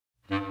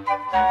Hi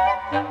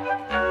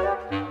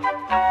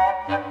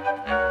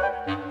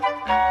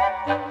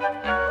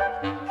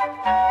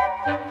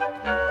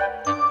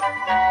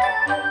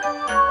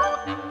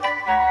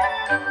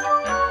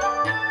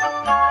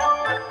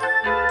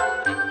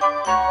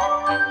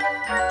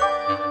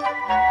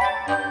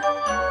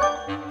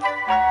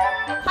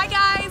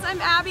guys,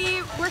 I'm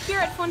Abby. We're here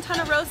at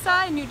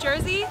Fontanarosa in New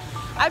Jersey.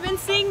 I've been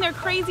seeing their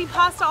crazy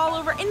pasta all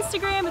over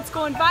Instagram. It's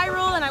going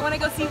viral and I want to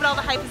go see what all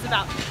the hype is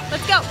about.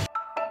 Let's go!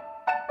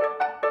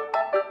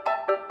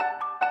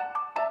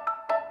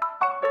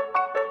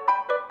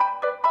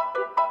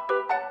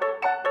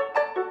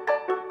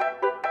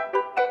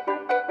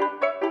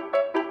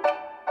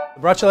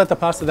 The Braccialetto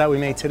pasta that we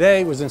made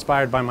today was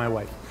inspired by my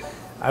wife.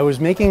 I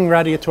was making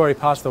radiatori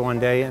pasta one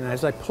day, and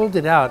as I pulled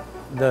it out,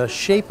 the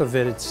shape of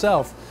it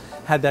itself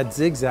had that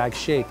zigzag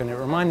shape, and it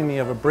reminded me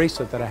of a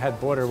bracelet that I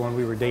had bought her when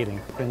we were dating,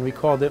 and we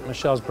called it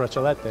Michelle's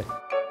Braccialetto.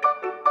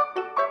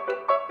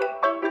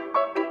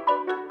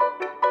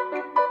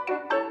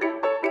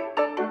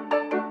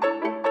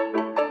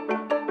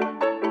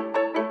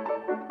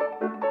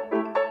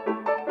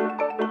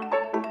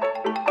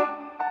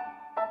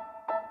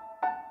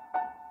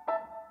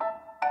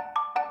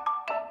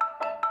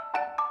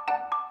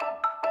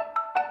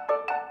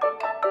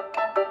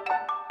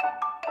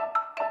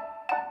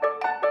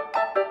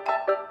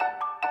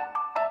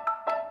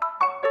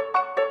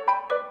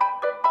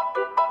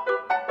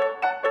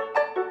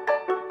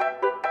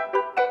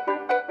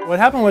 What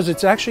happened was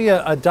it's actually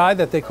a die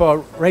that they call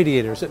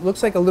radiators. It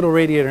looks like a little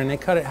radiator and they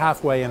cut it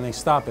halfway and they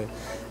stop it.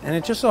 And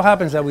it just so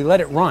happens that we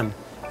let it run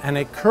and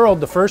it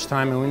curled the first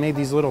time and we made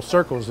these little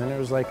circles and it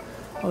was like,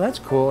 oh, that's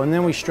cool. And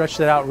then we stretched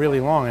it out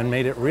really long and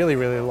made it really,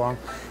 really long.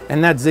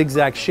 And that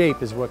zigzag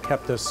shape is what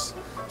kept us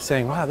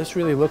saying, wow, this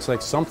really looks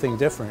like something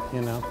different,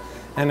 you know.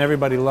 And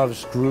everybody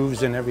loves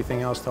grooves and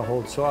everything else to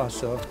hold sauce.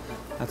 So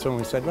that's when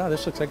we said, wow,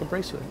 this looks like a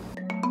bracelet.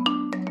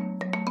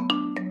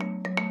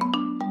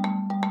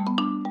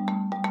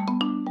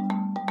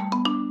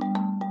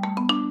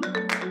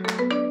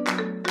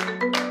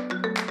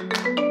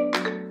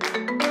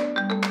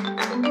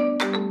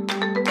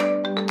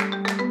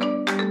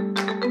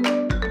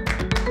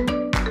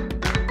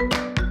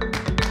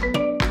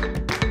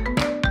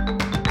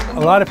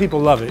 A lot of people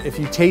love it. If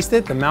you taste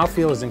it, the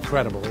mouthfeel is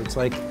incredible. It's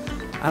like,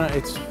 I don't know,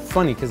 it's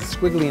funny because it's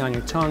squiggly on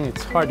your tongue.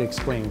 It's hard to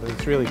explain, but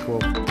it's really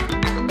cool.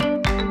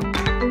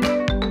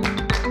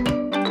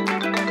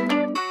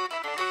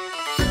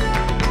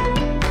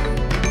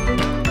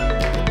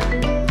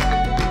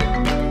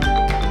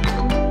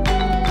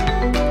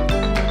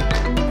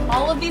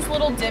 All of these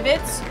little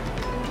divots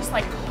just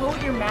like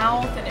coat your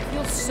mouth and it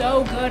feels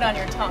so good on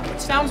your tongue, which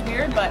sounds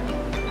weird, but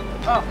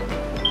oh.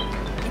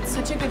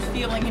 It's such a good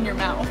feeling in your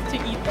mouth to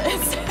eat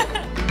this.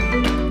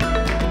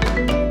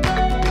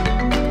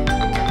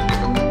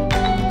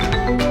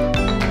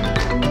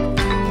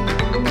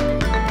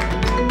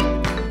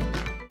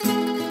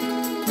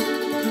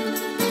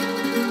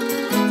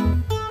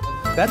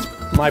 That's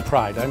my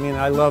pride. I mean,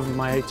 I love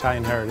my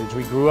Italian heritage.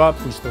 We grew up,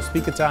 we still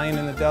speak Italian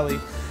in the deli.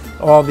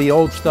 All the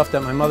old stuff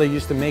that my mother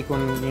used to make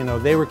when, you know,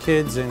 they were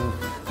kids, and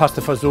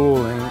pasta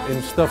fazool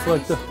and stuff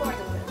like that.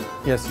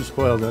 Yes, you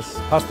spoiled us.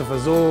 Pasta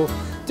fazool,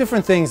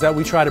 different things that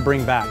we try to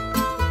bring back.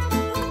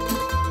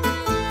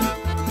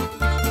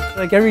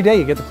 Like every day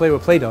you get to play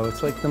with Play-Doh.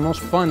 It's like the most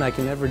fun I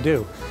can ever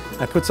do.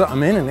 I put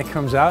something in and it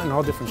comes out in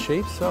all different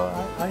shapes, so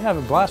I have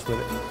a blast with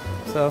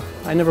it. So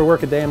I never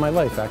work a day in my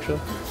life, actually.